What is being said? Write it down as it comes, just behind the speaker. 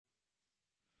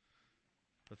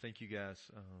Well, thank you guys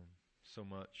so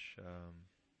much.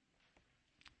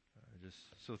 Just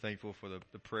so thankful for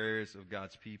the prayers of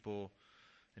God's people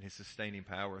and His sustaining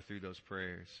power through those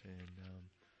prayers.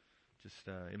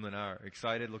 And Emily and I are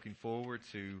excited, looking forward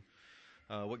to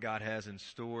what God has in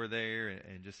store there,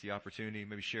 and just the opportunity,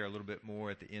 maybe share a little bit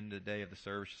more at the end of the day of the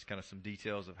service, just kind of some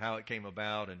details of how it came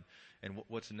about and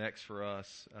what's next for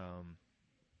us.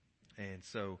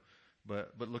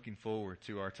 But looking forward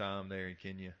to our time there in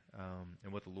Kenya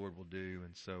and what the Lord will do.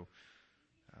 And so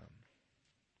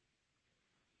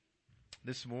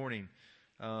this morning,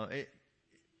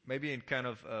 maybe in kind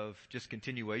of just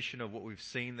continuation of what we've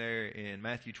seen there in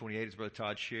Matthew 28, as Brother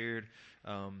Todd shared,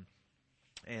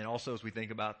 and also as we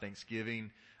think about Thanksgiving,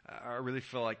 I really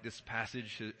feel like this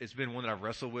passage, it's been one that I've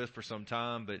wrestled with for some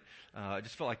time, but I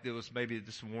just felt like there was maybe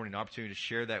this morning an opportunity to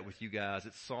share that with you guys.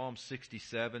 It's Psalm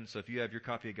 67, so if you have your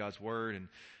copy of God's Word and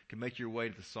can make your way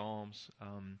to the Psalms,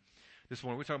 this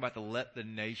morning we're talking about the Let the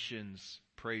Nations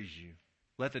Praise You.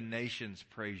 Let the nations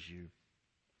praise you.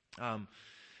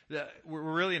 We're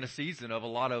really in a season of a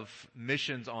lot of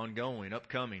missions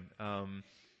upcoming.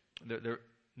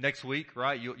 Next week,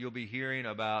 right, you'll be hearing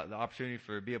about the opportunity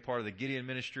to be a part of the Gideon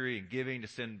ministry and giving to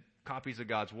send copies of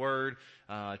God's Word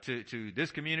to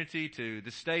this community, to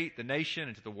the state, the nation,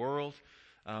 and to the world.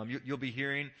 You'll be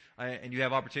hearing, and you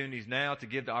have opportunities now to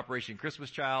give to Operation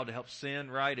Christmas Child to help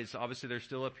send, right? It's obviously they're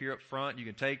still up here up front. You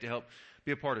can take to help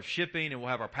be a part of shipping, and we'll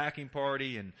have our packing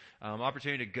party and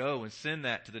opportunity to go and send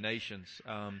that to the nations.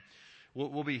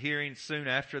 We'll be hearing soon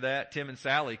after that Tim and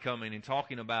Sally coming and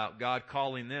talking about God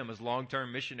calling them as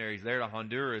long-term missionaries there to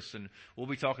Honduras, and we'll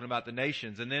be talking about the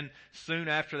nations. And then soon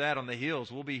after that on the hills,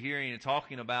 we'll be hearing and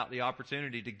talking about the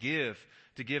opportunity to give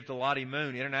to Lottie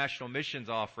Moon International Missions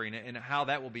Offering and how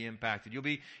that will be impacted. You'll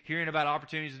be hearing about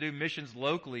opportunities to do missions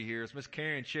locally here as Miss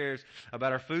Karen shares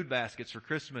about our food baskets for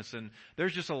Christmas. And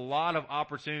there's just a lot of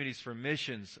opportunities for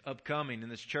missions upcoming in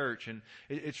this church. And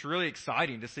it's really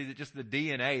exciting to see that just the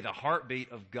DNA, the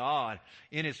heartbeat of God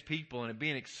in His people, and it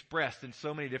being expressed in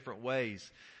so many different ways.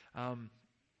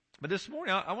 But this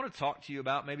morning I want to talk to you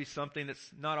about maybe something that's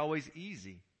not always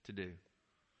easy to do.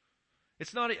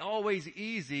 It's not always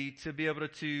easy to be able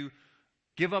to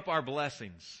give up our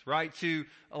blessings, right? To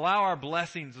allow our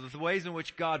blessings, the ways in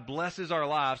which God blesses our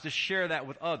lives, to share that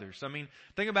with others. I mean,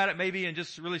 think about it maybe in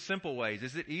just really simple ways.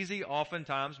 Is it easy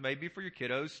oftentimes, maybe for your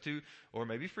kiddos to, or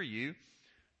maybe for you,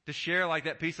 to share like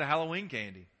that piece of Halloween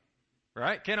candy?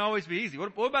 Right? Can't always be easy.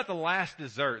 What about the last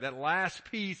dessert? That last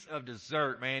piece of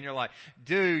dessert, man. You're like,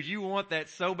 dude, you want that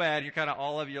so bad. You're kind of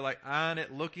all of you, you're like eyeing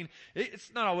it, looking.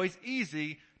 It's not always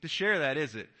easy to share that,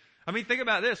 is it? I mean, think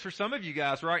about this. For some of you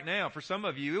guys right now, for some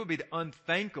of you, it would be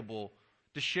unthinkable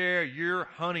to share your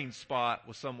hunting spot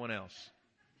with someone else.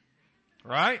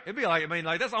 Right? It'd be like,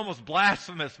 that's almost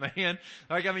blasphemous, man.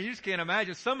 Like, you just can't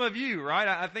imagine. Some of you, right?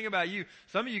 I think about you.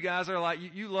 Some of you guys are like,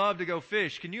 you love to go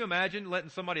fish. Can you imagine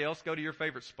letting somebody else go to your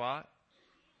favorite spot?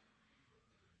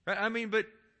 Right? But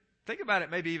think about it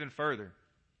maybe even further.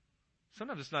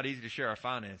 Sometimes it's not easy to share our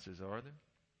finances, are they?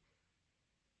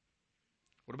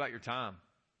 What about your time?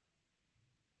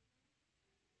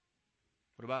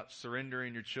 What about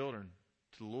surrendering your children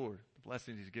to the Lord, the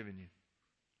blessings He's given you?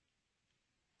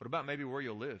 What about maybe where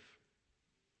you'll live?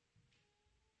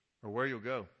 Or where you'll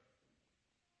go?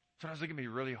 Sometimes it can be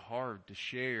really hard to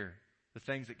share the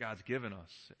things that God's given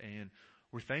us. And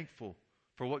we're thankful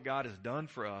for what God has done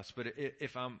for us. But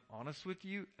if I'm honest with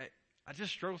you, I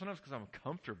just struggle sometimes because I'm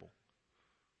comfortable.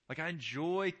 Like, I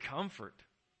enjoy comfort.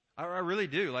 I really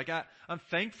do. Like, I'm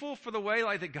thankful for the way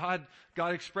that God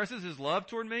expresses His love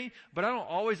toward me, but I don't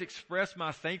always express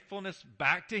my thankfulness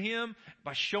back to Him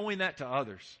by showing that to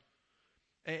others.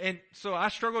 And so I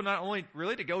struggle not only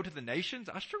really to go to the nations,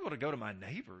 I struggle to go to my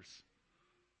neighbors.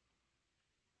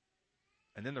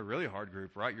 And then the really hard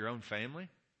group, right? Your own family.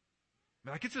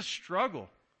 It's a struggle.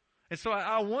 And so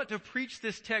I want to preach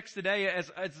this text today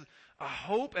as a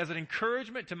hope, as an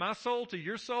encouragement to my soul, to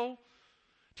your soul,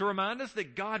 to remind us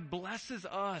that God blesses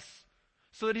us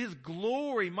so that His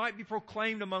glory might be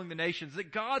proclaimed among the nations,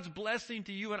 that God's blessing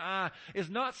to you and I is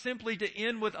not simply to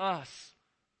end with us,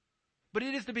 but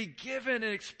it is to be given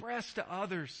and expressed to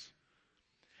others.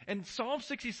 And Psalm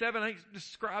 67, I think,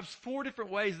 describes 4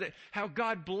 different ways that how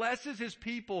God blesses His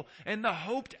people and the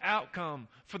hoped outcome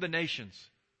for the nations.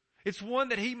 It's one,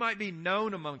 that He might be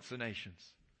known amongst the nations,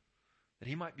 that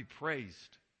He might be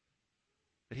praised,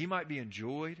 that He might be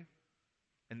enjoyed,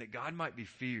 and that God might be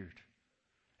feared.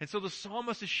 And so the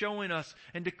psalmist is showing us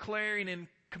and declaring and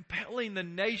compelling the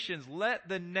nations, let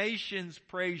the nations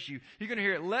praise you. You're going to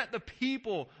hear it. Let the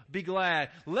people be glad.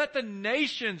 Let the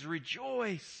nations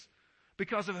rejoice.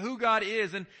 because of who God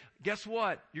is. And guess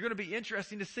what? You're going to be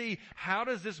interesting to see, how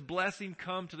does this blessing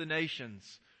come to the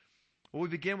nations? Well, we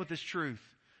begin with this truth.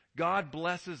 God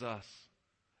blesses us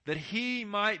that He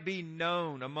might be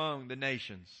known among the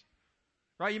nations.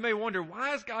 Right? You may wonder, why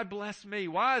has God blessed me?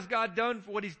 Why has God done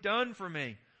what He's done for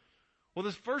me? Well,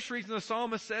 the first reason the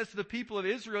psalmist says to the people of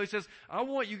Israel, he says, I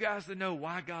want you guys to know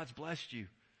why God's blessed you.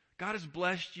 God has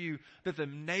blessed you that the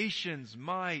nations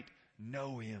might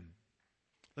know Him.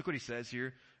 Look what he says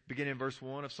here, beginning in verse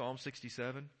 1 of Psalm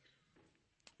 67.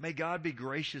 May God be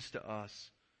gracious to us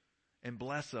and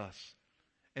bless us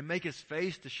and make His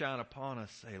face to shine upon us,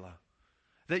 Selah.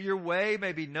 That your way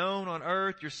may be known on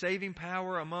earth, your saving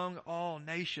power among all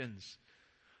nations.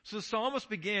 So the psalmist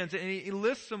begins, and he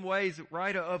lists some ways,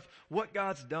 right, of what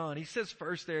God's done. He says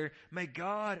first there, may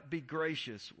God be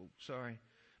gracious.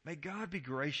 May God be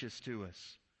gracious to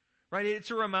us. Right?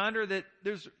 It's a reminder that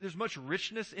there's much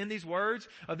richness in these words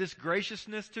of this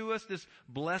graciousness to us, this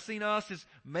blessing us, this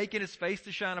making His face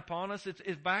to shine upon us.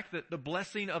 It's back the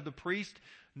blessing of the priest,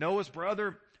 Noah's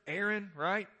brother Aaron,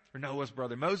 right? Or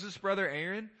Moses' brother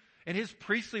Aaron, and his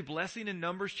priestly blessing in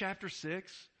Numbers chapter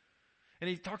 6. And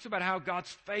he talks about how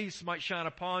God's face might shine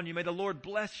upon you. May the Lord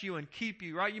bless you and keep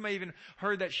you, right? You may even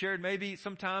heard that shared maybe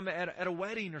sometime at a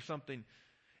wedding or something.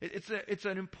 It's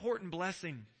an important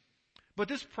blessing. But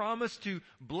this promise to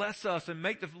bless us and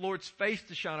make the Lord's face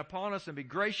to shine upon us and be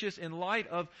gracious in light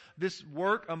of this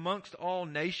work amongst all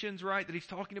nations, right, that he's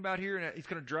talking about here, and he's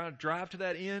going to drive to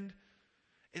that end,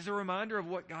 is a reminder of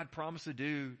what God promised to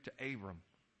do to Abram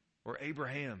or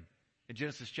Abraham in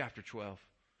Genesis chapter 12.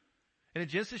 And in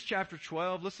Genesis chapter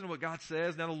 12, listen to what God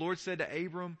says. Now the Lord said to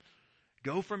Abram,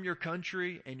 go from your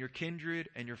country and your kindred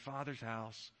and your father's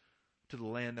house to the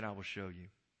land that I will show you.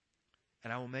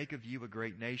 And I will make of you a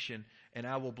great nation, and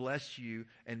I will bless you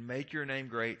and make your name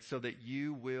great so that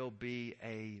you will be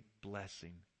a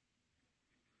blessing.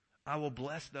 I will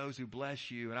bless those who bless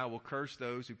you, and I will curse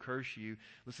those who curse you.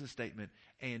 Listen to the statement.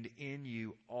 And in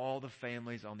you all the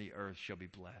families on the earth shall be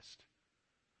blessed.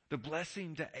 The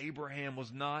blessing to Abraham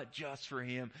was not just for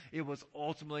him. It was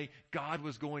ultimately God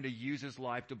was going to use his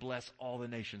life to bless all the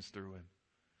nations through him.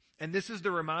 And this is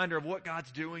the reminder of what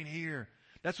God's doing here.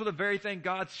 That's what the very thing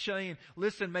God's saying.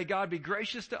 Listen, may God be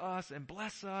gracious to us and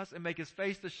bless us and make His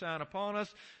face to shine upon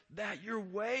us, that your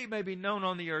way may be known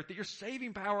on the earth, that your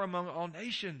saving power among all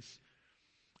nations.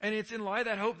 And it's in light of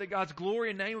that hope that God's glory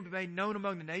and name will be made known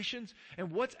among the nations.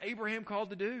 And what's Abraham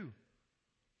called to do?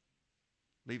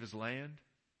 Leave his land,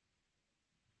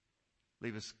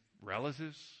 leave his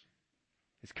relatives,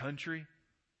 his country,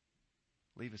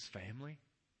 leave his family,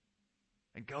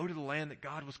 and go to the land that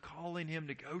God was calling him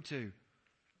to go to.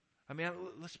 I mean,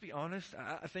 let's be honest.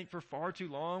 I think for far too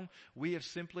long, we have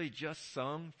simply just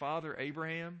sung Father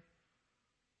Abraham,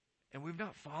 and we've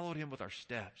not followed him with our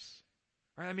steps.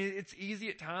 Right? I mean, it's easy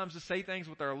at times to say things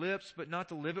with our lips, but not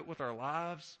to live it with our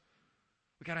lives.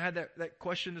 We kind of had that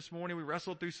question this morning. We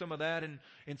wrestled through some of that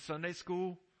in Sunday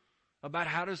school about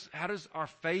how does our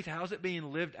faith, how is it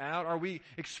being lived out? Are we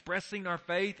expressing our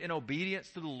faith in obedience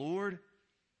to the Lord?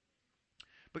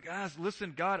 But guys,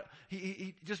 listen, God,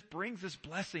 He just brings this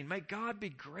blessing. May God be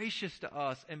gracious to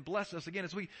us and bless us. Again,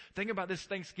 as we think about this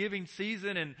Thanksgiving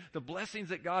season and the blessings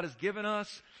that God has given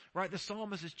us, right, the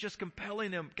psalmist is just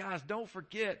compelling them. Guys, don't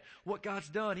forget what God's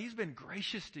done. He's been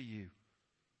gracious to you.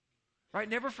 Right?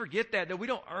 Never forget that we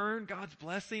don't earn God's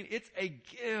blessing. It's a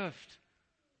gift.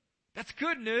 That's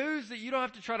good news that you don't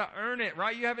have to try to earn it,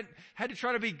 right? You haven't had to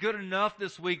try to be good enough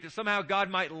this week that somehow God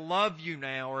might love you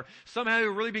now, or somehow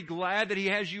He'll really be glad that He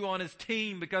has you on His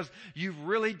team because you've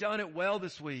really done it well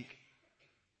this week.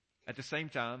 At the same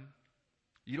time,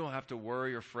 you don't have to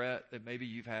worry or fret that maybe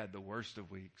you've had the worst of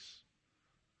weeks.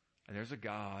 And there's a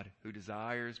God who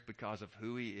desires, because of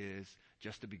who He is,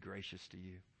 just to be gracious to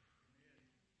you,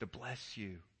 to bless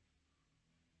you.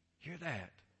 Hear that?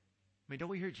 I mean, don't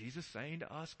we hear Jesus saying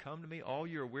to us, come to me, all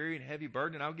you are weary and heavy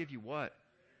burden, and I'll give you what?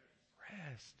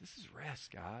 Rest. This is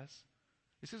rest, guys.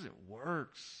 This isn't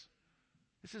works.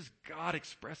 This is God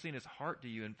expressing His heart to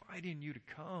you, inviting you to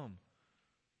come.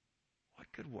 What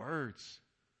good words.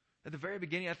 At the very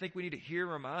beginning, I think we need to hear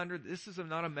a reminder that this is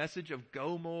not a message of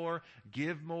go more,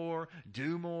 give more,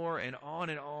 do more, and on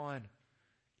and on.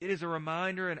 It is a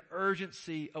reminder and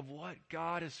urgency of what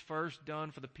God has first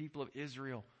done for the people of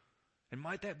Israel. And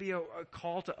might that be a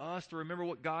call to us to remember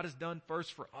what God has done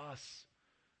first for us?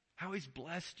 How He's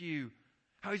blessed you.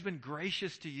 How He's been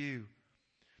gracious to you.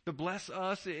 The bless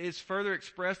us is further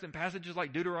expressed in passages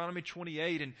like Deuteronomy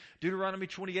 28. And Deuteronomy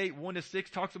 28,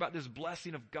 1-6 talks about this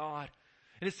blessing of God.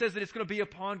 And it says that it's going to be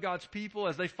upon God's people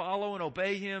as they follow and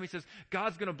obey Him. He says,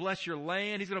 God's going to bless your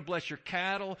land. He's going to bless your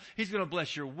cattle. He's going to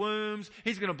bless your wombs.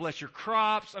 He's going to bless your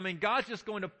crops. I mean, God's just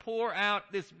going to pour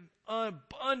out this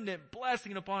abundant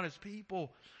blessing upon His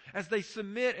people as they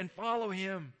submit and follow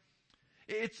Him.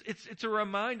 It's a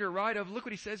reminder, right, of look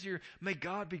what He says here. May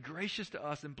God be gracious to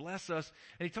us and bless us.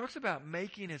 And He talks about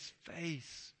making His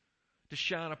face to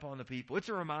shine upon the people. It's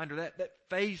a reminder that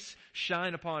face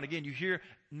shine upon. Again, you hear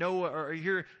Noah, or you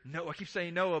hear Noah, I keep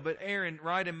saying Noah, but Aaron,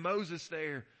 right, and Moses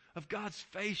there, of God's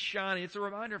face shining. It's a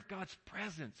reminder of God's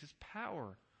presence, His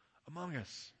power among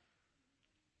us.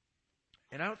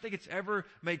 And I don't think it's ever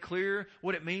made clear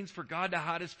what it means for God to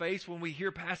hide His face when we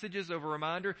hear passages of a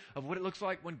reminder of what it looks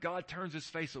like when God turns His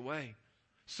face away.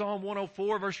 Psalm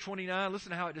 104, verse 29, listen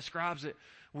to how it describes it.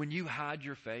 When you hide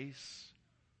your face,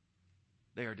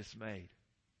 they are dismayed.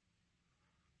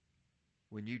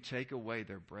 When you take away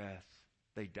their breath,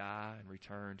 they die and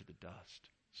return to the dust.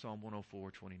 Psalm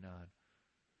 104, 29.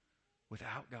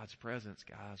 Without God's presence,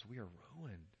 guys, we are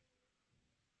ruined.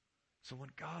 So when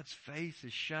God's face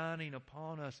is shining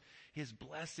upon us, His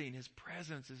blessing, His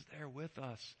presence is there with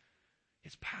us.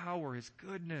 His power, His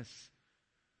goodness.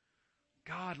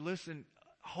 God, listen,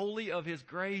 wholly of His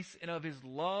grace and of His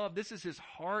love. This is His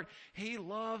heart. He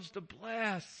loves to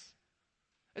bless.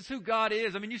 That's who God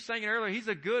is. I mean, you sang it earlier. He's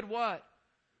a good what?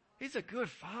 He's a good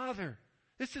Father.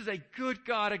 This is a good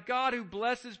God, a God who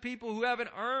blesses people who haven't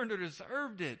earned or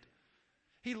deserved it.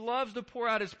 He loves to pour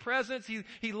out His presence.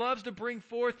 He loves to bring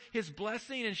forth His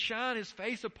blessing and shine His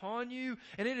face upon you.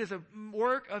 And it is a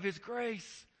work of His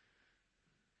grace.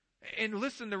 And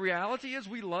listen, the reality is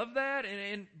we love that.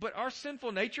 But our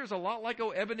sinful nature is a lot like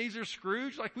Ebenezer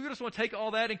Scrooge. Like we just want to take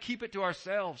all that and keep it to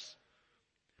ourselves.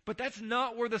 But that's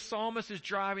not where the psalmist is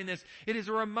driving this. It is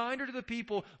a reminder to the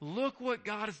people, look what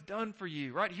God has done for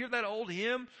you. Right? Hear that old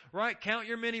hymn? Right? Count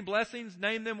your many blessings.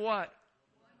 Name them what?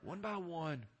 One by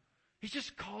one. He's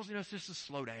just causing us just to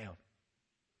slow down.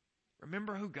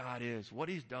 Remember who God is, what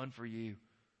He's done for you.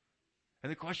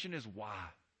 And the question is why?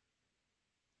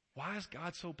 Why has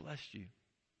God so blessed you?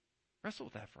 Wrestle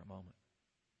with that for a moment.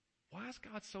 Why has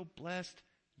God so blessed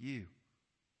you?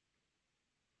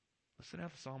 Listen how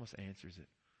the psalmist answers it.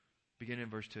 Beginning in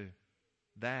verse 2.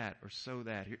 That, or so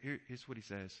that. Here's what he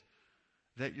says.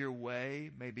 That your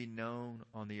way may be known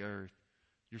on the earth,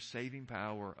 your saving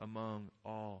power among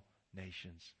all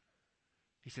nations.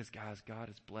 He says, guys, God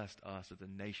has blessed us that the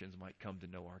nations might come to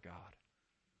know our God.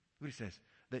 What he says,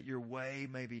 that your way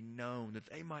may be known, that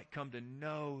they might come to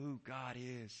know who God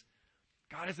is.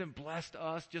 God hasn't blessed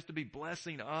us just to be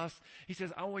blessing us. He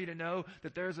says, I want you to know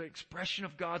that there's an expression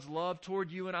of God's love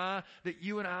toward you and I, that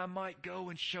you and I might go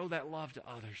and show that love to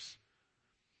others.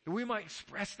 That we might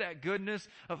express that goodness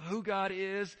of who God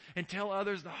is and tell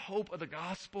others the hope of the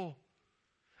gospel.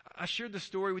 I shared the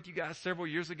story with you guys several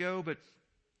years ago, but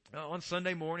on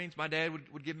Sunday mornings, my dad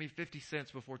would give me 50 cents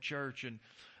before church, and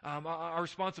our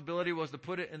responsibility was to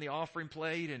put it in the offering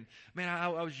plate. And man, I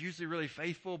was usually really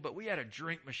faithful, but we had a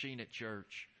drink machine at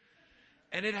church,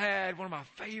 and it had one of my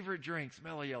favorite drinks,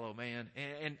 Mellow Yellow, man.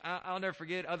 And I'll never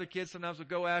forget. Other kids sometimes would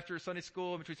go after Sunday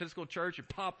school, between Sunday school and church, and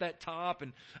pop that top,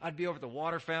 and I'd be over at the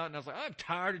water fountain. I was like, I'm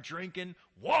tired of drinking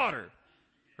water,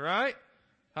 right?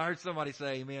 I heard somebody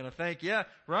say amen. I think, yeah,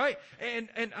 right?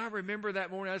 And I remember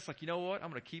that morning, I was like, you know what? I'm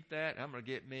going to keep that. I'm going to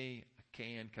get me a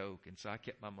canned Coke. And so I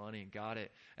kept my money and got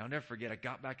it. And I'll never forget, I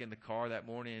got back in the car that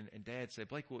morning and Dad said,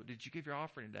 Blake, well, did you give your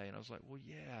offering today? And I was like, well,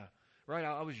 yeah. Right?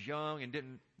 I was young and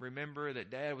didn't remember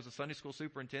that Dad was a Sunday school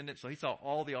superintendent. So he saw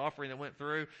all the offering that went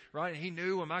through, right? And he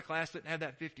knew when my class didn't have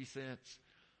that 50 cents.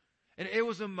 And it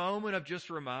was a moment of just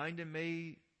reminding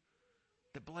me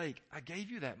that, Blake, I gave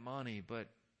you that money, but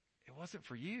it wasn't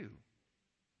for you.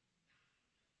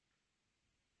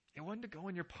 It wasn't to go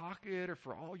in your pocket or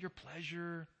for all your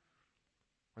pleasure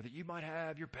or that you might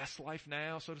have your best life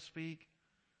now, so to speak.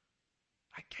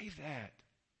 I gave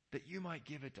that you might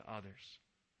give it to others.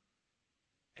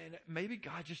 And maybe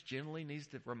God just generally needs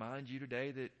to remind you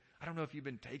today that, I don't know if you've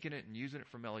been taking it and using it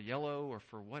for Mellow Yellow or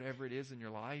for whatever it is in your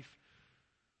life,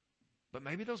 but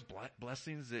maybe those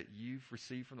blessings that you've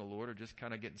received from the Lord are just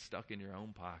kind of getting stuck in your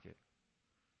own pocket.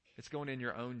 It's going in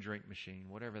your own drink machine,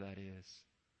 whatever that is.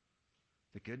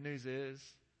 The good news is,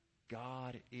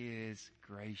 God is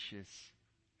gracious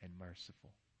and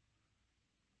merciful.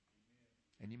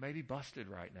 And you may be busted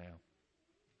right now,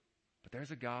 but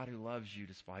there's a God who loves you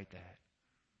despite that.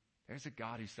 There's a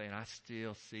God who's saying, I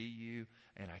still see you,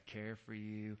 and I care for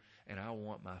you, and I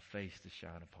want my face to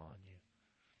shine upon you.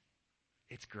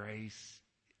 It's grace.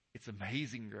 It's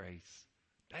amazing grace.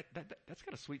 That's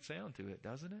got a sweet sound to it,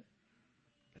 doesn't it?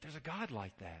 But there's a God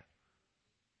like that.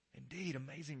 Indeed,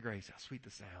 amazing grace, how sweet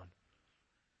the sound.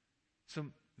 So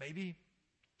maybe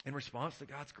in response to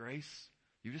God's grace,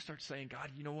 you just start saying, God,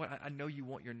 you know what? I know you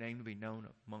want your name to be known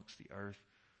amongst the earth.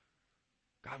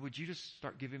 God, would you just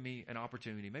start giving me an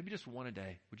opportunity, maybe just one a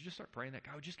day? Would you just start praying that?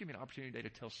 God, would you just give me an opportunity today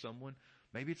to tell someone?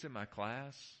 Maybe it's in my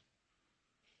class.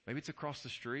 Maybe it's across the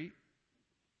street.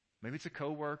 Maybe it's a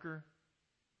coworker.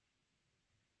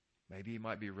 Maybe it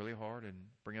might be really hard and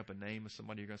bring up a name of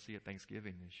somebody you're going to see at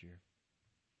Thanksgiving this year.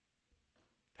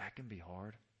 That can be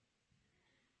hard.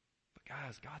 But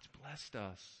guys, God's blessed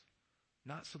us.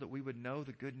 Not so that we would know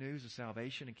the good news of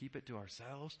salvation and keep it to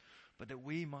ourselves, but that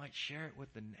we might share it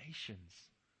with the nations.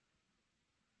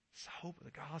 It's the hope of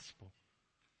the gospel.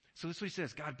 So this is what he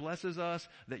says. God blesses us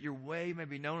that your way may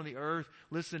be known on the earth.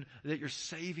 Listen, that your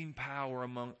saving power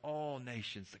among all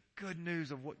nations. The good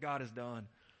news of what God has done.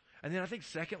 And then I think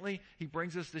secondly, he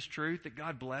brings us this truth that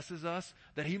God blesses us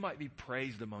that he might be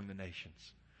praised among the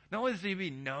nations. Not only does he be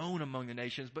known among the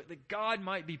nations, but that God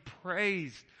might be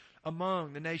praised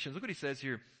among the nations. Look what he says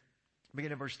here,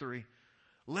 beginning in verse 3.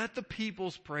 Let the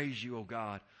peoples praise you, O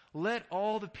God. Let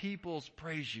all the peoples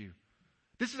praise you.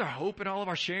 This is our hope in all of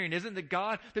our sharing, isn't it?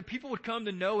 That people would come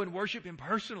to know and worship him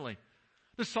personally.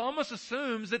 The psalmist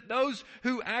assumes that those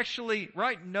who actually,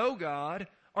 know God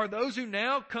are those who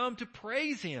now come to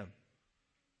praise him.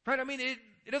 Right? I mean, it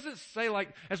doesn't say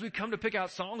as we come to pick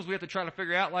out songs, we have to try to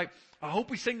figure out I hope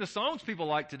we sing the songs people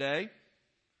like today.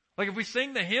 If we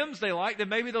sing the hymns they like, then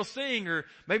maybe they'll sing, or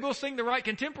maybe we'll sing the right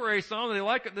contemporary song they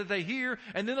like that they hear,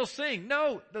 and then they'll sing.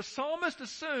 No, the psalmist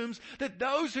assumes that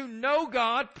those who know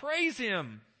God praise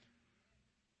him.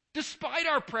 Despite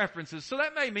our preferences. So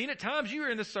that may mean at times you are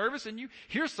in the service and you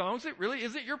hear songs that really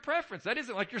isn't your preference. That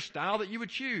isn't your style that you would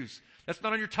choose. That's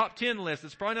not on your top 10 list.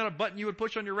 It's probably not a button you would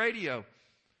push on your radio.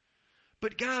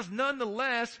 But guys,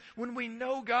 nonetheless, when we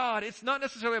know God, it's not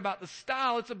necessarily about the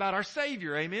style, it's about our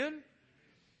Savior. Amen?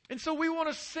 And so we want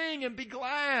to sing and be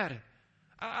glad.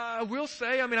 I will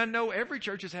say, I know every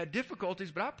church has had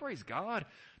difficulties, but I praise God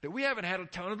that we haven't had a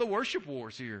ton of the worship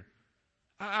wars here.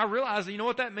 I realize that, you know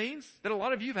what that means? That a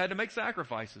lot of you have had to make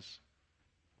sacrifices.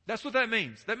 That's what that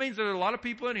means. That means there are a lot of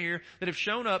people in here that have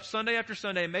shown up Sunday after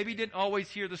Sunday and maybe didn't always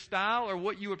hear the style or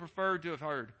what you would prefer to have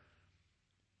heard.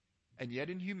 And yet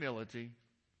in humility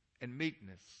and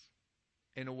meekness,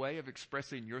 in a way of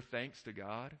expressing your thanks to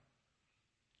God,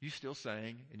 you still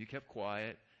sang and you kept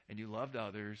quiet and you loved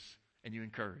others and you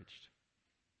encouraged.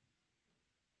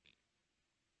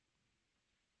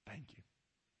 Thank you.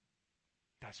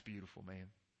 That's beautiful, man.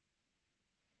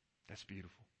 That's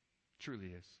beautiful. It truly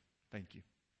is. Thank you.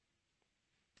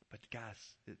 But guys,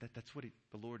 that's what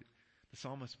the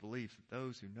psalmist believes, that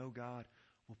those who know God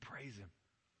will praise him.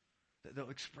 That they'll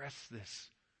express this,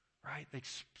 right? They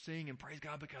sing and praise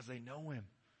God because they know him.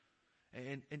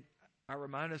 And I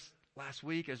remind us last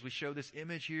week as we show this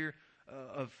image here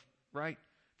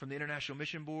from the International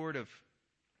Mission Board of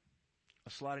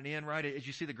sliding in, right? As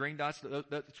you see the green dots,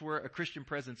 that's where a Christian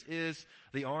presence is.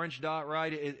 The orange dot,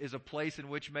 right, is a place in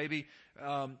which maybe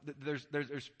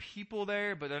there's people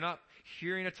there, but they're not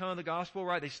hearing a ton of the gospel,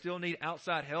 right? They still need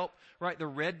outside help, right? The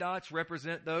red dots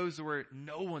represent those where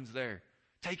no one's there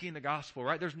taking the gospel,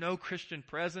 right? There's no Christian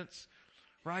presence,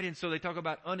 right? And so they talk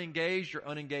about unengaged or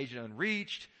unengaged and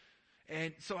unreached.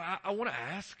 And so I want to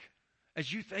ask,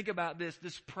 as you think about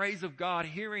this praise of God,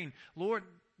 hearing, Lord,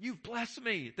 you've blessed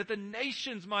me, that the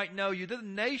nations might know you, that the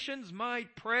nations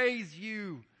might praise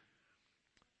you.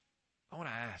 I want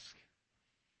to ask,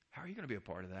 how are you going to be a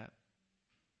part of that?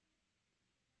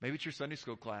 Maybe it's your Sunday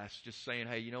school class just saying,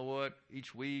 hey, you know what?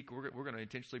 Each week we're going to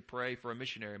intentionally pray for a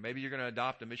missionary. Maybe you're going to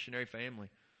adopt a missionary family.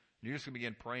 And you're just going to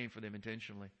begin praying for them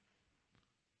intentionally.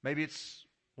 Maybe it's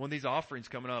one of these offerings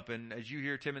coming up, and as you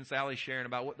hear Tim and Sally sharing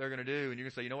about what they're going to do, and you're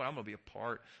going to say, you know what? I'm going to be a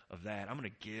part of that. I'm going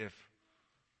to give.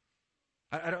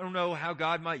 I don't know how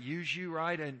God might use you,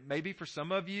 right? And maybe for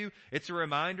some of you, it's a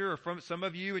reminder, or from some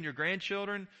of you and your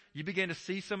grandchildren, you begin to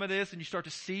see some of this and you start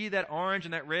to see that orange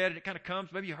and that red, and it kind of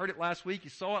comes. Maybe you heard it last week, you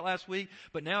saw it last week,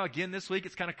 but now again this week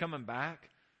it's kind of coming back.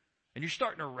 And you're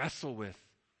starting to wrestle with,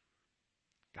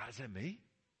 God, is that me?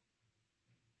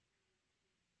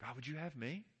 God, would you have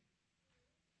me?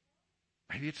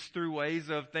 Maybe it's through ways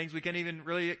of things we can't even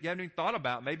you haven't even thought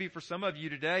about. Maybe for some of you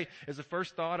today is the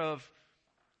first thought of,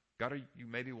 God, are you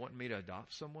maybe wanting me to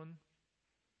adopt someone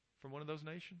from one of those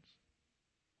nations?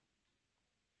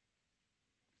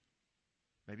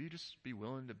 Maybe you just be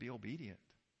willing to be obedient.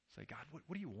 Say, God,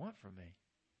 what do you want from me?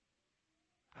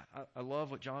 I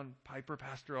love what John Piper,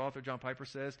 pastor, author John Piper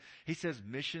says. He says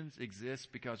missions exist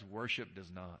because worship does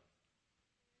not.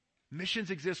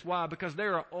 Missions exist. Why? Because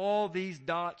there are all these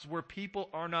dots where people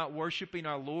are not worshiping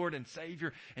our Lord and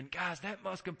Savior. And guys, that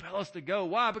must compel us to go.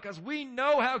 Why? Because we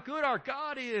know how good our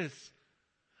God is.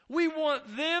 We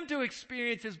want them to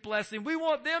experience His blessing. We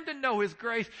want them to know His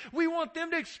grace. We want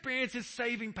them to experience His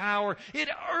saving power. It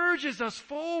urges us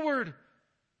forward.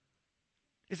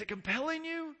 Is it compelling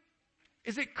you?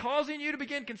 Is it causing you to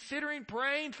begin considering,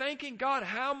 praying, thanking God,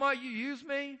 how might you use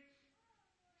me?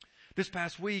 This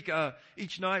past week,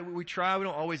 each night we try, we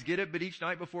don't always get it, but each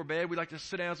night before bed, we like to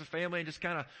sit down as a family and just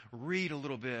kind of read a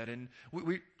little bit. And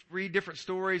we read different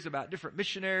stories about different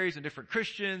missionaries and different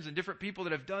Christians and different people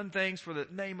that have done things for the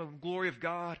name and glory of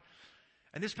God.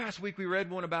 And this past week we read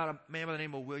one about a man by the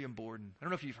name of William Borden. I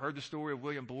don't know if you've heard the story of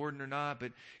William Borden or not,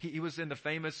 but he was in the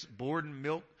famous Borden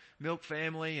milk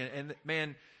family. And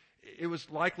man, it was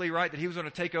likely, right, that he was going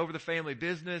to take over the family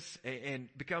business and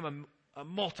become a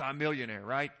multi-millionaire,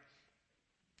 right?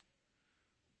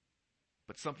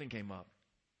 But something came up.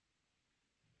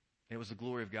 And it was the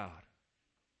glory of God.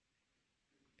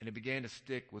 And it began to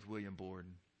stick with William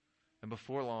Borden. And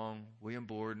before long, William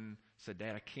Borden said,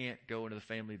 Dad, I can't go into the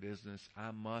family business.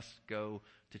 I must go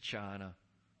to China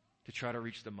to try to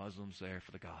reach the Muslims there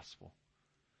for the gospel.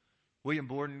 William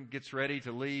Borden gets ready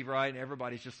to leave, right? And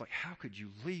everybody's just like, how could you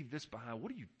leave this behind?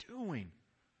 What are you doing?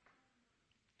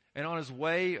 And on his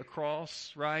way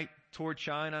across, right, toward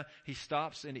China, he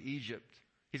stops in Egypt.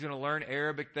 He's going to learn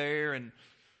Arabic there, and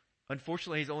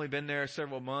unfortunately he's only been there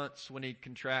several months when he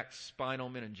contracts spinal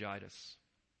meningitis.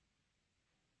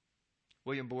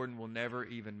 William Borden will never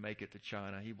even make it to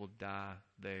China. He will die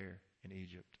there in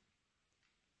Egypt.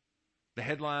 The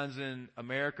headlines in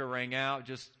America rang out,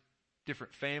 just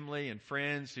different family and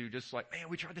friends who just like, man,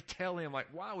 we tried to tell him, like,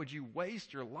 why would you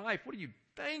waste your life? What are you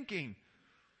thinking?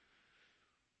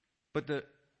 But the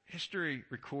history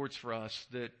records for us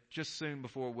that just soon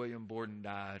before William Borden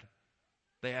died,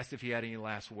 they asked if he had any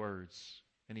last words.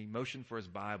 And he motioned for his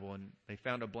Bible, and they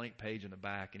found a blank page in the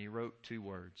back, and he wrote 2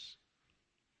 words.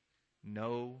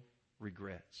 No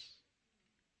regrets.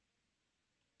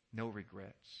 No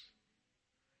regrets.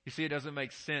 You see, it doesn't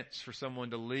make sense for someone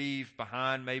to leave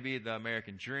behind maybe the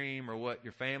American dream or what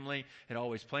your family had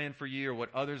always planned for you or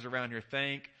what others around here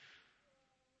think.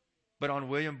 But on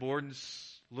William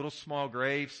Borden's little small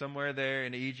grave somewhere there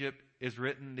in Egypt is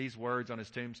written these words on his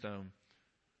tombstone.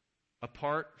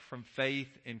 Apart from faith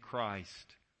in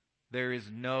Christ, there is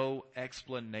no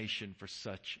explanation for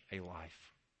such a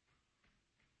life.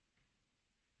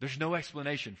 There's no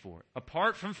explanation for it.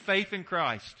 Apart from faith in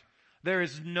Christ, there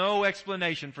is no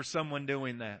explanation for someone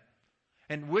doing that.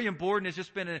 And William Borden has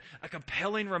just been a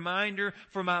compelling reminder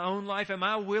for my own life. Am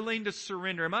I willing to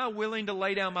surrender? Am I willing to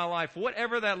lay down my life?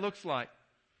 Whatever that looks like.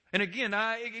 And again,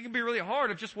 it can be really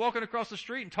hard of just walking across the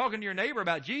street and talking to your neighbor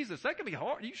about Jesus. That can be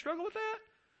hard. Do you struggle with that?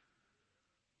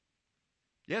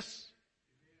 Yes?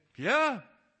 Yeah.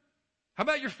 How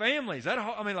about your families?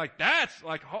 Sometimes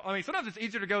it's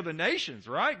easier to go to the nations,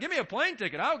 right? Give me a plane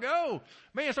ticket. I'll go.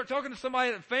 Man, start talking to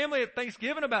somebody at family at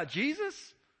Thanksgiving about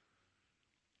Jesus.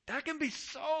 That can be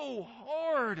so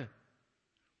hard.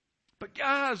 But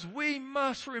guys, we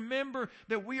must remember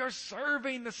that we are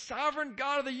serving the sovereign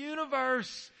God of the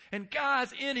universe. And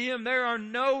guys, in Him there are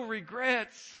no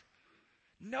regrets.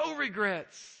 No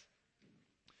regrets.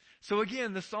 So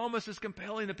again, the psalmist is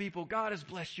compelling the people, God has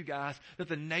blessed you guys, that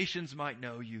the nations might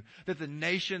know you, that the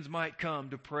nations might come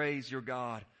to praise your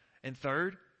God. And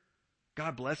third,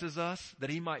 God blesses us that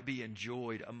He might be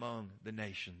enjoyed among the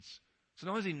nations. So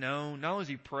not only is He known, not only is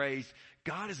He praised,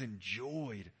 God is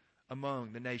enjoyed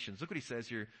among the nations. Look what He says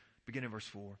here, beginning in verse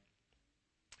 4.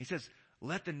 He says,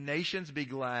 let the nations be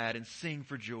glad and sing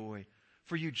for joy,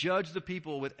 for you judge the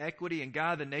people with equity and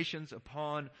guide the nations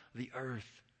upon the earth.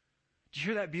 Do you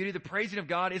hear that beauty? The praising of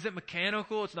God isn't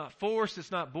mechanical. It's not forced.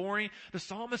 It's not boring. The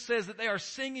psalmist says that they are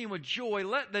singing with joy.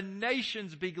 Let the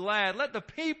nations be glad. Let the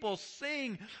people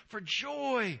sing for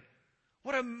joy.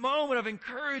 What a moment of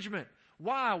encouragement.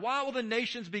 Why? Why will the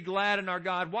nations be glad in our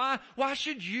God? Why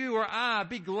should you or I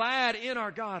be glad in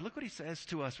our God? Look what He says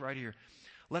to us right here.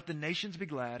 Let the nations be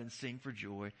glad and sing for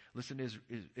joy. Listen to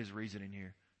his reasoning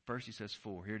here. First He says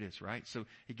 4. Here it is, right? So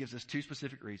He gives us 2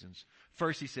 specific reasons.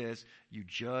 First He says, you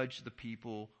judge the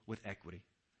people with equity.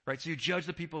 Right? So you judge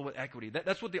the people with equity.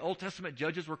 That's what the Old Testament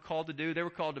judges were called to do. They were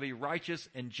called to be righteous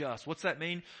and just. What's that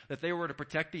mean? That they were to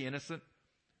protect the innocent.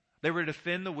 They were to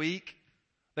defend the weak.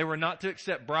 They were not to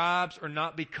accept bribes or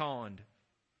not be conned.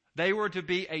 They were to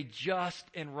be a just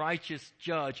and righteous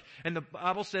judge. And the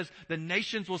Bible says the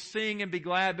nations will sing and be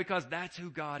glad because that's who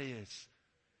God is.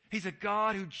 He's a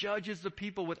God who judges the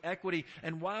people with equity.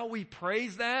 And while we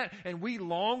praise that and we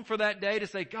long for that day to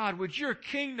say, God, would your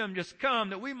kingdom just come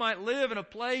that we might live in a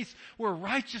place where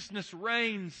righteousness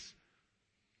reigns,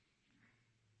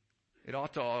 it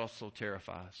ought to also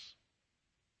terrify us.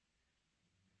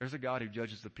 There's a God who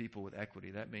judges the people with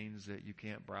equity. That means that you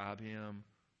can't bribe him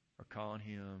or con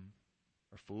him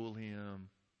or fool him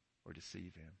or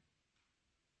deceive him.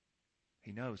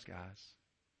 He knows, guys.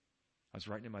 I was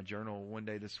writing in my journal one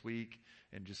day this week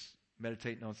and just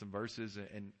meditating on some verses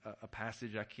and a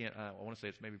passage I want to say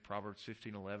it's maybe Proverbs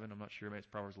 15:11. I'm not sure. Maybe it's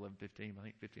Proverbs 11:15. I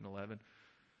think 15:11.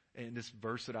 And this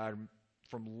verse that I,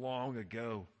 from long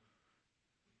ago,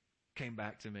 came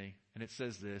back to me. And it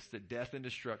says this, that death and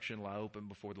destruction lie open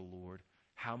before the Lord.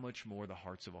 How much more the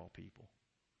hearts of all people.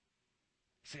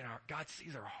 See, God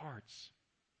sees our hearts.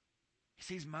 He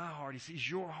sees my heart. He sees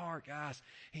your heart, guys.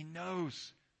 He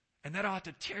knows. And that ought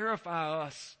to terrify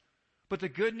us. But the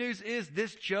good news is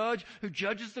this judge who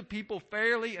judges the people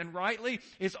fairly and rightly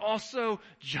is also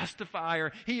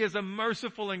justifier. He is a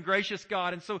merciful and gracious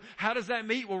God. And so how does that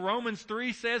meet? Well, Romans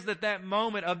 3 says that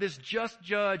moment of this just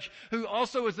judge who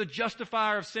also is the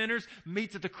justifier of sinners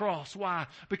meets at the cross. Why?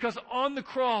 Because on the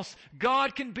cross,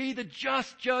 God can be the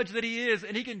just judge that he is,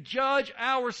 and he can judge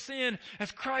our sin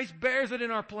as Christ bears it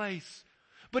in our place.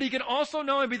 But he can also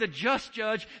not only be the just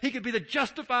judge, he can be the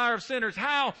justifier of sinners.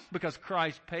 How? Because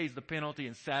Christ pays the penalty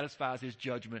and satisfies his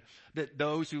judgment that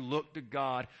those who look to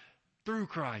God through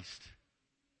Christ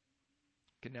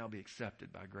can now be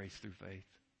accepted by grace through faith.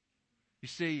 You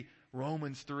see,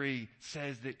 Romans 3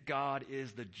 says that God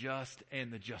is the just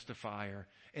and the justifier.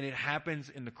 And it happens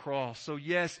in the cross. So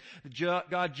yes,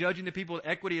 God judging the people with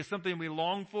equity is something we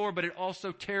long for, but it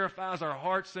also terrifies our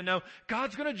hearts to know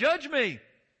God's going to judge me.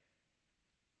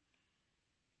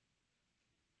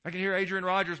 I can hear Adrian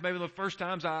Rogers, maybe the first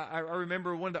times I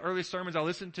remember one of the earliest sermons I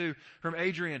listened to from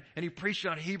Adrian, and he preached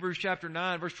on Hebrews chapter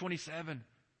 9, verse 27.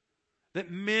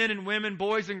 That men and women,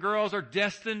 boys and girls are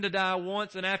destined to die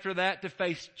once, and after that to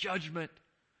face judgment.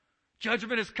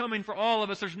 Judgment is coming for all of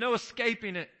us. There's no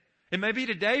escaping it. It may be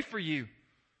today for you.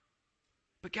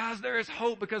 But guys, there is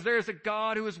hope because there is a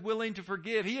God who is willing to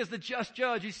forgive. He is the just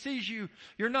judge. He sees you.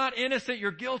 You're not innocent. You're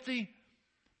guilty.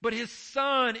 But his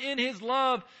Son, in his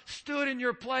love, stood in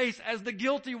your place as the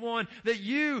guilty one, that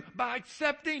you, by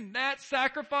accepting that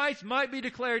sacrifice, might be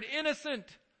declared innocent.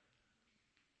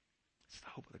 It's the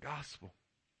hope of the gospel.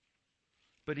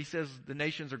 But he says the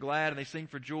nations are glad and they sing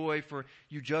for joy, for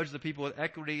you judge the people with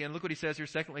equity. And look what he says here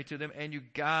secondly to them, and you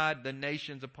guide the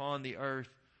nations upon the earth.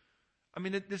 I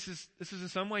mean, this is in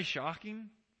some way shocking,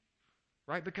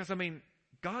 right? Because,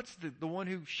 God's the one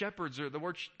who shepherds, or the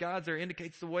word God's there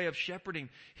indicates the way of shepherding.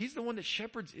 He's the one that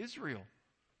shepherds Israel.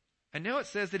 And now it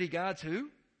says that he guides who?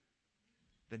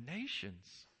 The nations.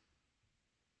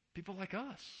 People like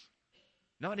us.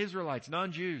 Non-Israelites,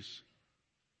 non-Jews.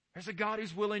 There's a God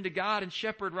who's willing to guide and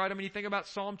shepherd, right? You think about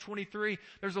Psalm 23.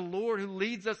 There's a Lord who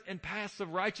leads us in paths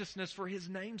of righteousness for his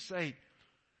name's sake.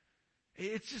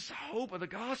 It's just hope of the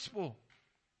gospel.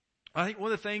 I think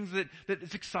one of the things that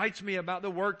excites me about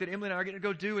the work that Emily and I are going to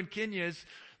go do in Kenya is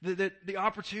the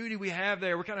opportunity we have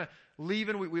there. We're kind of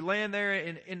leaving. We land there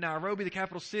in Nairobi, the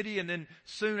capital city, and then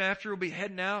soon after we'll be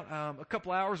heading out a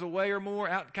couple hours away or more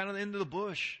out kind of into the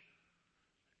bush.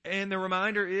 And the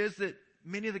reminder is that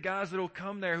many of the guys that will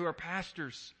come there who are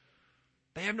pastors,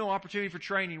 they have no opportunity for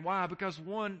training. Why? Because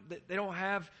one, they don't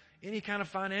have any kind of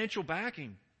financial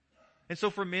backing. And so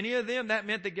for many of them, that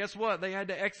meant that guess what? They had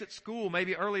to exit school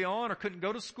maybe early on or couldn't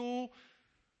go to school.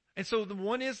 And so the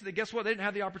one is that guess what? They didn't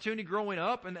have the opportunity growing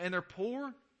up and they're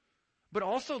poor. But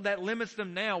also that limits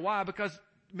them now. Why? Because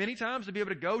many times to be able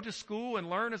to go to school and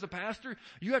learn as a pastor,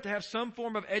 you have to have some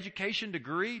form of education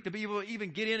degree to be able to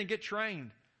even get in and get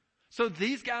trained. So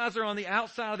these guys are on the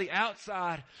outside of the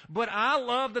outside. But I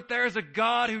love that there is a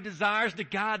God who desires to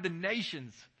guide the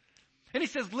nations. And he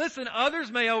says, listen,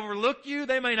 others may overlook you.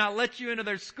 They may not let you into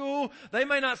their school. They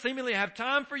may not seemingly have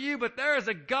time for you, but there is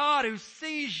a God who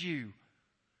sees you.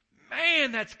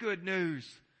 Man, that's good news.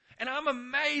 And I'm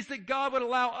amazed that God would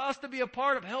allow us to be a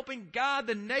part of helping guide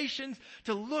the nations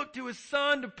to look to his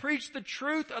Son to preach the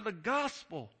truth of the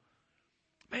gospel.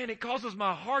 Man, it causes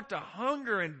my heart to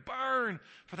hunger and burn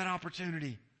for that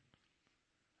opportunity.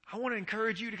 I want to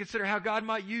encourage you to consider how God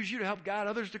might use you to help guide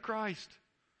others to Christ.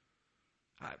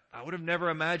 I would have never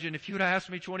imagined if you would have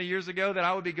asked me 20 years ago that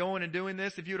I would be going and doing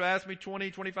this. If you would have asked me 20,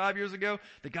 25 years ago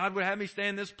that God would have me stay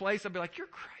in this place, I'd be like, you're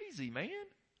crazy, man.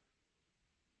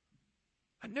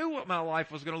 I knew what my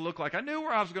life was going to look like. I knew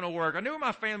where I was going to work. I knew where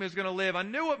my family was going to live. I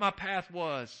knew what my path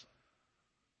was.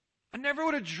 I never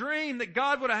would have dreamed that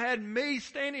God would have had me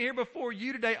standing here before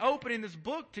you today opening this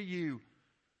book to you.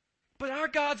 But our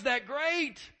God's that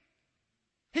great.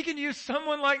 He can use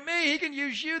someone like me. He can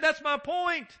use you. That's my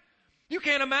point. You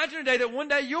can't imagine a day that one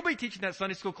day you'll be teaching that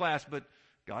Sunday school class, but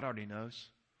God already knows.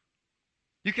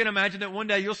 You can imagine that one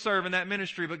day you'll serve in that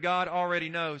ministry, but God already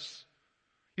knows.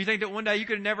 You think that one day you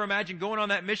could never imagine going on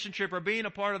that mission trip or being a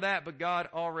part of that, but God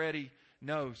already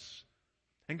knows.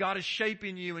 And God is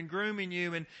shaping you and grooming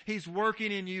you, and He's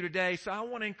working in you today. So I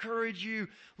want to encourage you,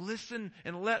 listen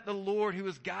and let the Lord who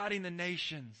is guiding the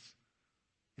nations.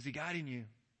 Is He guiding you?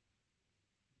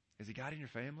 Is He guiding your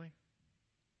family?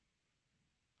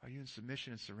 Are you in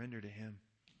submission and surrender to Him?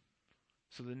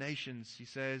 So the nations, He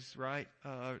says, right,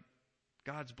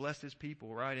 God's blessed His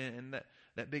people, right? And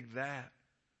that big that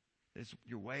is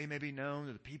your way may be known,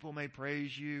 that the people may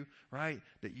praise you, right?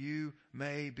 That you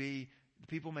may be, the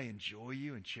people may enjoy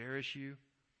you and cherish you.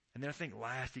 And then I think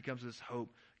last He comes to this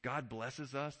hope. God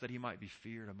blesses us that He might be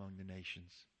feared among the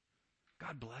nations.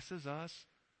 God blesses us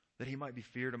that He might be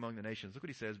feared among the nations. Look what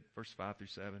He says, verse 5 through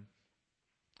 7.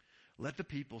 Let the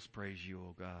peoples praise you,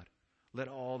 O God. Let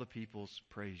all the peoples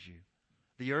praise you.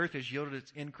 The earth has yielded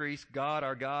its increase. God,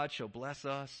 our God, shall bless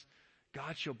us.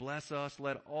 God shall bless us.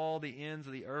 Let all the ends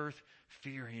of the earth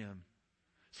fear Him.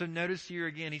 So notice here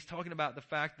again, He's talking about the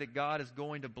fact that God is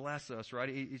going to bless us, right?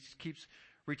 He keeps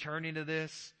returning to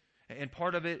this. And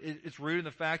part of it is rooted in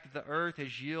the fact that the earth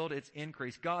has yielded its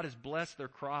increase. God has blessed their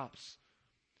crops.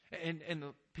 And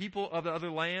the people of the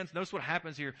other lands, notice what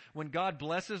happens here. When God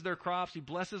blesses their crops, He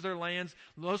blesses their lands.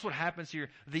 Notice what happens here.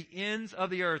 The ends of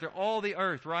the earth, or all the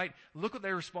earth, right? Look what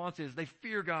their response is. They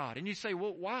fear God. And you say,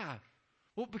 well, why?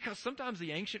 Well, because sometimes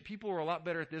the ancient people were a lot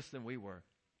better at this than we were.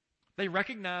 They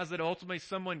recognized that ultimately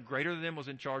someone greater than them was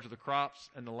in charge of the crops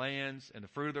and the lands and the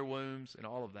fruit of their wombs and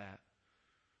all of that.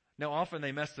 Now, often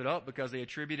they messed it up because they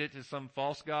attributed it to some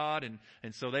false god,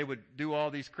 and so they would do all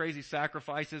these crazy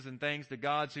sacrifices and things to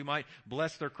gods who might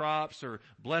bless their crops or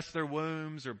bless their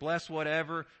wombs or bless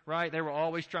whatever, right? They were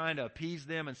always trying to appease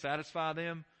them and satisfy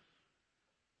them.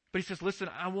 But He says, listen,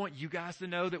 I want you guys to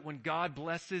know that when God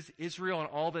blesses Israel and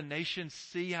all the nations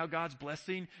see how God's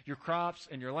blessing your crops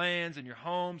and your lands and your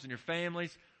homes and your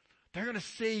families, they're going to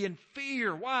see and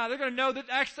fear. Why? They're going to know that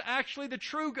that's actually the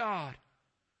true God.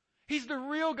 He's the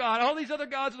real God. All these other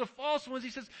gods are the false ones. He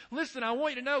says, listen, I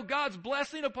want you to know God's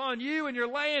blessing upon you and your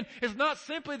land is not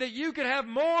simply that you could have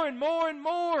more and more and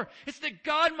more. It's that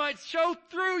God might show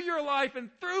through your life and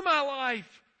through my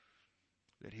life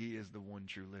that He is the one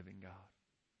true living God.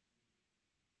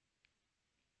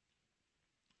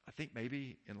 I think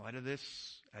maybe in light of this,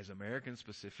 as Americans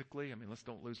specifically, let's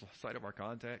don't lose sight of our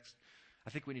context. I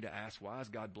think we need to ask, why has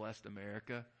God blessed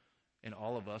America and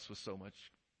all of us with so much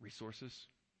resources?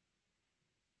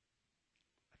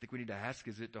 I think we need to ask,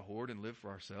 is it to hoard and live for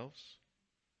ourselves?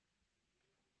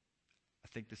 I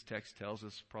think this text tells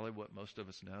us probably what most of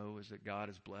us know, is that God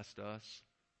has blessed us.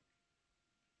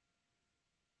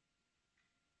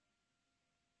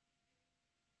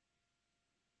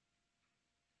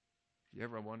 Do you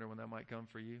ever wonder when that might come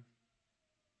for you?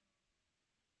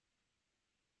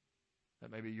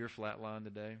 That may be your flat line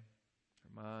today,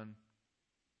 or mine.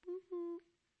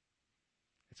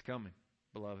 It's coming,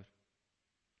 beloved.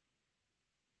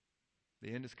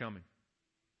 The end is coming.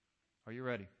 Are you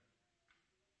ready?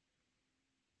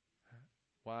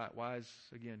 Why is,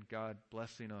 again, God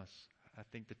blessing us? I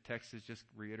think the text is just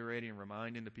reiterating and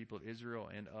reminding the people of Israel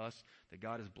and us that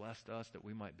God has blessed us that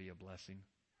we might be a blessing.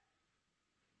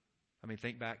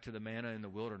 Think back to the manna in the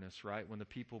wilderness, right? When the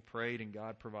people prayed and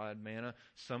God provided manna,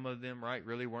 some of them, right,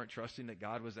 really weren't trusting that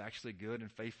God was actually good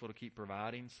and faithful to keep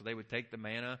providing. So they would take the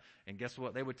manna, and guess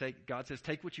what? God says,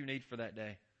 take what you need for that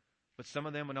day. But some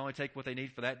of them would only take what they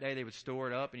need for that day. They would store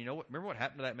it up. And you know what? Remember what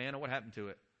happened to that manna? What happened to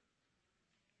it?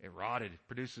 It rotted. It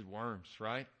produces worms,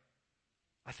 right?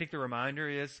 I think the reminder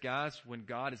is, guys, when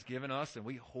God has given us and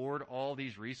we hoard all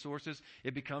these resources,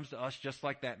 it becomes to us just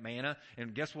like that manna.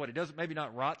 And guess what? It doesn't maybe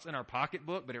not rots in our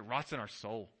pocketbook, but it rots in our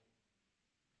soul.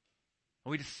 And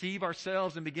we deceive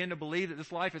ourselves and begin to believe that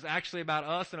this life is actually about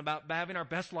us and about having our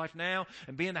best life now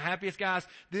and being the happiest. Guys,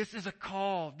 this is a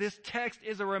call. This text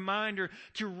is a reminder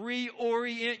to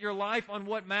reorient your life on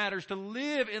what matters, to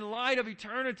live in light of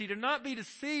eternity, to not be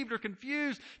deceived or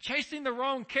confused, chasing the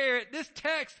wrong carrot. This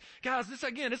text, guys, this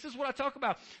is what I talk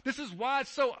about. This is why it's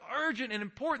so urgent and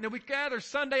important that we gather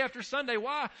Sunday after Sunday.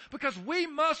 Why? Because we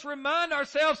must remind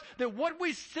ourselves that what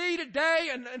we see today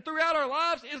and throughout our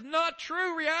lives is not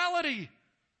true reality.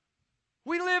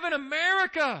 We live in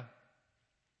America,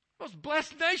 most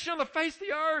blessed nation on the face of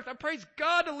the earth. I praise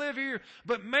God to live here.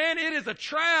 But man, it is a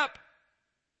trap.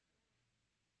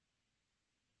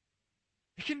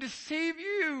 It can deceive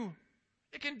you.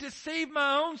 It can deceive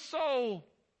my own soul.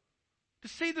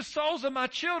 Deceive the souls of my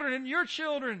children and your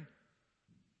children.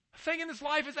 Thinking this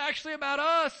life is actually about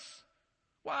us.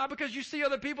 Why? Because you see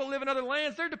other people live in other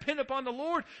lands. They're dependent upon the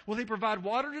Lord. Will He provide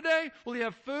water today? Will He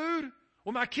have food?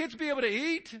 Will my kids be able to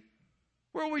eat?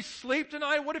 Where will we sleep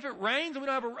tonight? What if it rains and we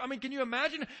don't have can you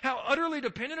imagine how utterly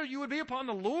dependent you would be upon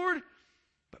the Lord?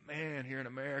 But man, here in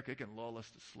America, it can lull us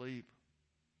to sleep.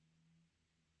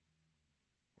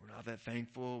 We're not that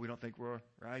thankful. We don't think we're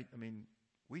right.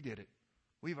 We did it.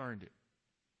 We've earned it.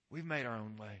 We've made our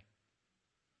own way.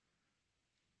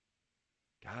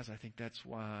 Guys, I think that's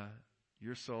why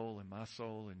your soul and my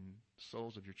soul and the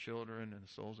souls of your children and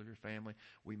the souls of your family,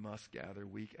 we must gather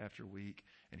week after week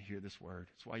and hear this word.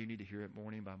 It's why you need to hear it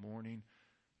morning by morning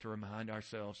to remind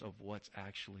ourselves of what's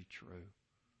actually true.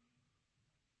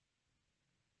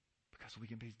 Because we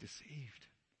can be deceived.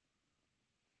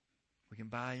 We can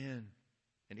buy in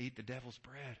and eat the devil's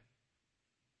bread.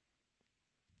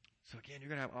 So again, you're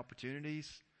going to have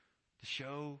opportunities to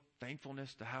show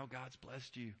thankfulness to how God's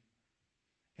blessed you.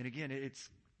 And again, it's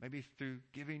maybe through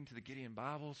giving to the Gideon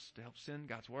Bibles to help send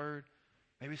God's Word.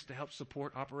 Maybe it's to help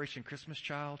support Operation Christmas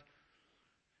Child.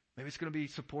 Maybe it's going to be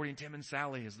supporting Tim and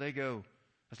Sally as they go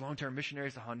as long-term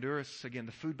missionaries to Honduras. Again,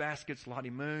 the food baskets, Lottie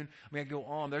Moon. I can go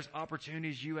on. There's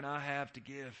opportunities you and I have to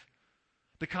give.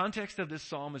 The context of this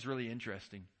psalm is really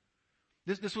interesting.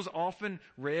 This was often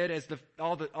read as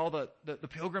all the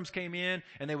pilgrims came in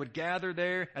and they would gather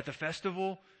there at the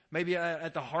festival, maybe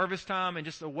at the harvest time, and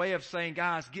just a way of saying,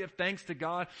 guys, give thanks to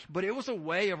God. But it was a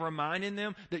way of reminding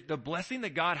them that the blessing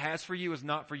that God has for you is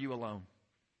not for you alone.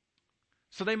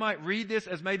 So they might read this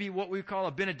as maybe what we call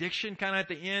a benediction kind of at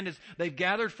the end, is they've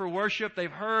gathered for worship,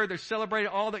 they've heard, they've celebrated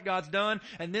all that God's done,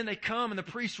 and then they come and the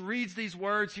priest reads these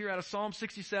words here out of Psalm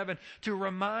 67 to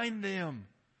remind them,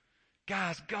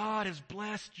 guys, God has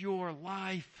blessed your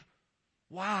life.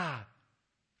 Why?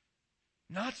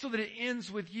 Not so that it ends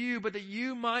with you, but that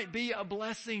you might be a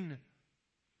blessing.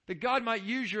 That God might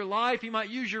use your life. He might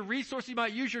use your resources. He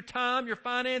might use your time, your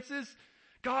finances.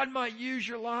 God might use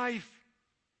your life.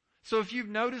 So if you've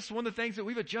noticed, one of the things that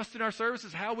we've adjusted our service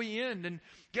is how we end. And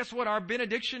guess what? Our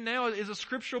benediction now is a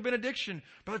scriptural benediction.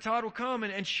 Brother Todd will come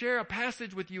and share a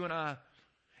passage with you and I.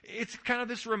 It's kind of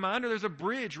this reminder. There's a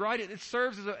bridge, right? It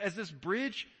serves as this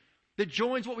bridge that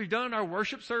joins what we've done in our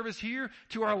worship service here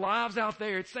to our lives out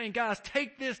there. It's saying, guys,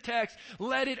 take this text.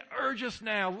 Let it urge us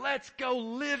now. Let's go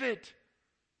live it.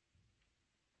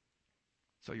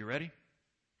 So you ready?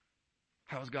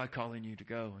 How is God calling you to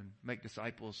go and make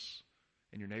disciples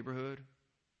in your neighborhood,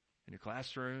 in your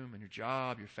classroom, in your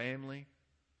job, your family?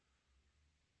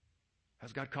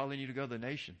 How's God calling you to go to the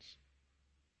nations?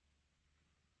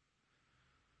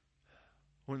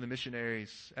 One of the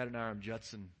missionaries, Adoniram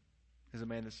Judson, is a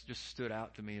man that's just stood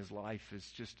out to me. His life is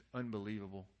just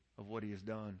unbelievable of what he has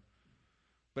done.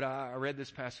 But I read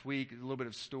this past week a little bit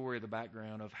of story of the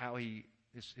background of how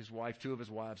his wife, two of his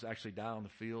wives actually died on the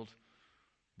field.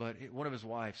 But one of his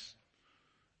wives,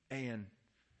 Anne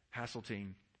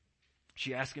Hasseltine,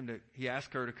 he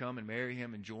asked her to come and marry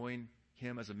him and join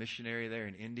him as a missionary there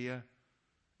in India.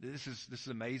 This is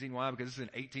amazing. Why? Because this is in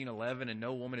 1811 and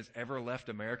no woman has ever left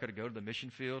America to go to the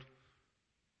mission field.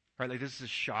 Right? Like, this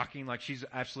is shocking. Like, she's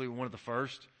absolutely one of the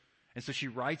first. And so she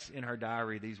writes in her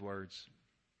diary these words.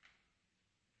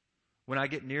 When I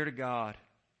get near to God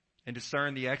and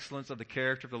discern the excellence of the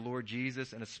character of the Lord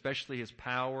Jesus and especially His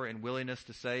power and willingness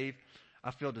to save,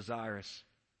 I feel desirous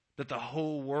that the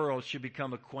whole world should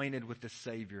become acquainted with this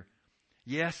Savior.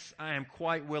 Yes, I am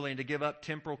quite willing to give up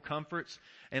temporal comforts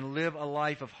and live a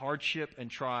life of hardship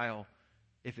and trial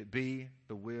if it be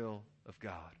the will of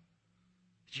God.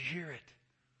 Did you hear it?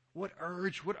 What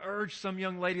urged some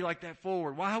young lady like that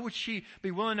forward? Why would she be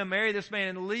willing to marry this man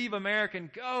and leave America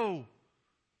and go?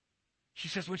 She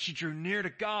says when she drew near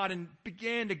to God and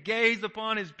began to gaze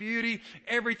upon His beauty,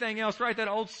 everything else, right? That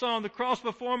old song, the cross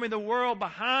before me, the world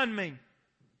behind me.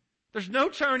 There's no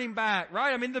turning back,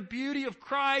 right? The beauty of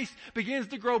Christ begins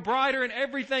to grow brighter and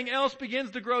everything else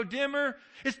begins to grow dimmer.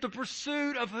 It's the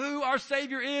pursuit of who our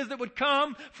Savior is that would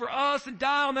come for us and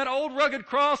die on that old rugged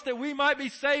cross that we might be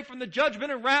saved from the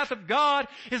judgment and wrath of God.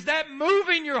 Is that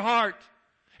moving your heart?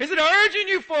 Is it urging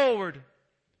you forward?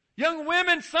 Young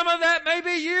women, some of that may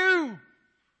be you.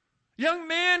 Young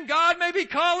men, God may be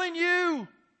calling you.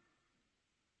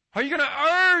 Are you going to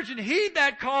urge and heed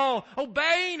that call,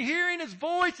 obeying, hearing His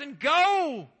voice, and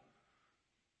go?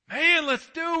 Man, let's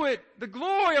do it. The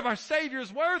glory of our Savior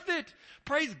is worth it.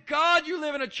 Praise God you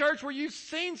live in a church where you've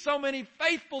seen so many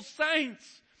faithful saints.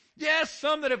 Yes,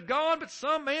 some that have gone, but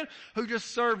some, man, who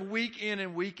just serve week in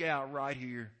and week out right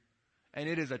here. And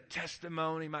it is a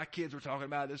testimony. My kids were talking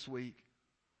about it this week.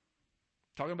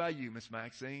 Talking about you, Miss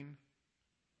Maxine.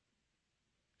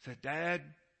 Said, Dad,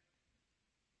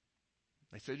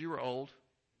 they said you were old.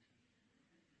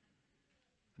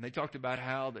 And they talked about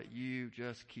how that you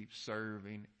just keep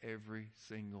serving every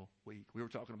single week. We were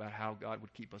talking about how God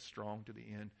would keep us strong to the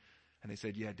end. And they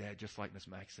said, yeah, Dad, just like Miss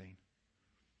Maxine.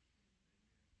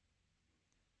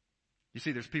 You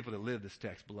see, there's people that live this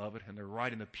text, beloved, and they're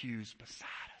right in the pews beside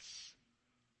us.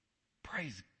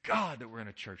 Praise God that we're in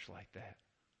a church like that.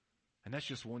 And that's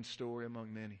just one story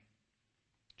among many.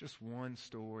 Just one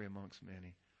story amongst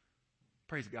many.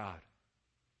 Praise God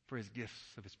for his gifts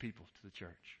of his people to the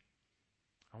church.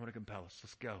 I want to compel us.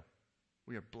 Let's go.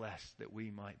 We are blessed that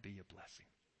we might be a blessing.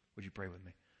 Would you pray with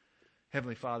me?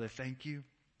 Heavenly Father, thank you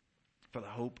for the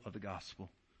hope of the gospel.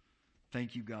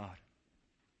 Thank you, God,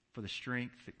 for the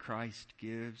strength that Christ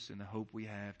gives and the hope we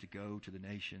have to go to the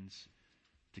nations,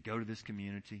 to go to this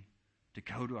community, to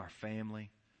go to our family.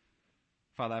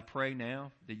 Father, I pray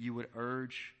now that you would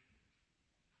urge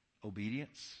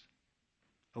obedience.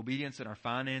 Obedience in our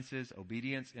finances,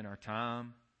 obedience in our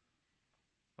time,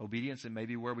 obedience in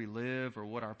maybe where we live or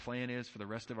what our plan is for the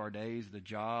rest of our days, the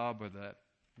job or the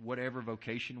whatever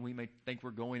vocation we may think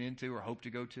we're going into or hope to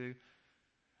go to.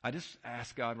 I just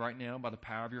ask God right now by the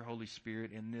power of your Holy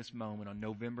Spirit in this moment on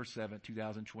November 7th,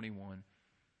 2021,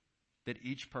 that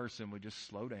each person would just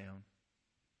slow down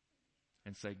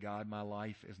and say, God, my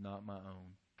life is not my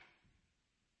own.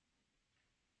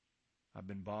 I've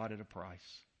been bought at a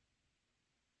price.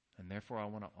 And therefore I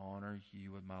want to honor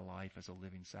you with my life as a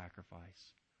living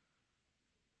sacrifice.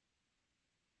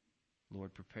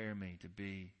 Lord, prepare me to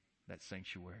be that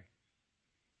sanctuary,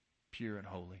 pure and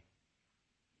holy,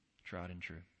 tried and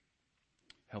true.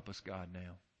 Help us, God,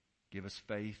 now. Give us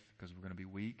faith because we're going to be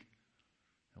weak.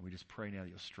 And we just pray now that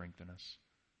you'll strengthen us.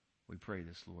 We pray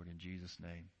this, Lord, in Jesus'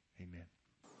 name. Amen.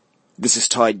 This is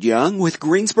Todd Young with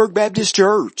Greensburg Baptist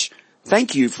Church.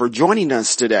 Thank you for joining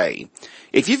us today.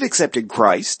 If you've accepted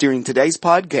Christ during today's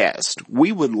podcast,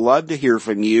 we would love to hear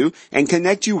from you and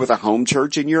connect you with a home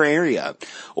church in your area.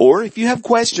 Or if you have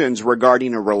questions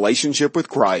regarding a relationship with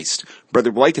Christ,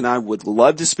 Brother Blake and I would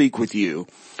love to speak with you.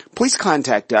 Please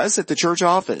contact us at the church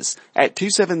office at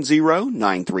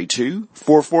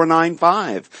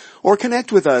 270-932-4495 or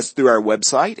connect with us through our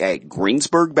website at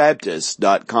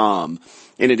greensburgbaptist.com.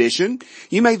 In addition,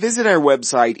 you may visit our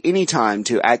website anytime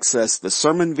to access the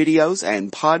sermon videos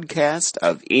and podcast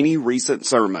of any recent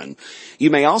sermon.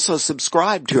 You may also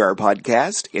subscribe to our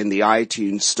podcast in the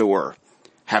iTunes store.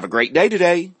 Have a great day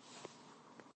today.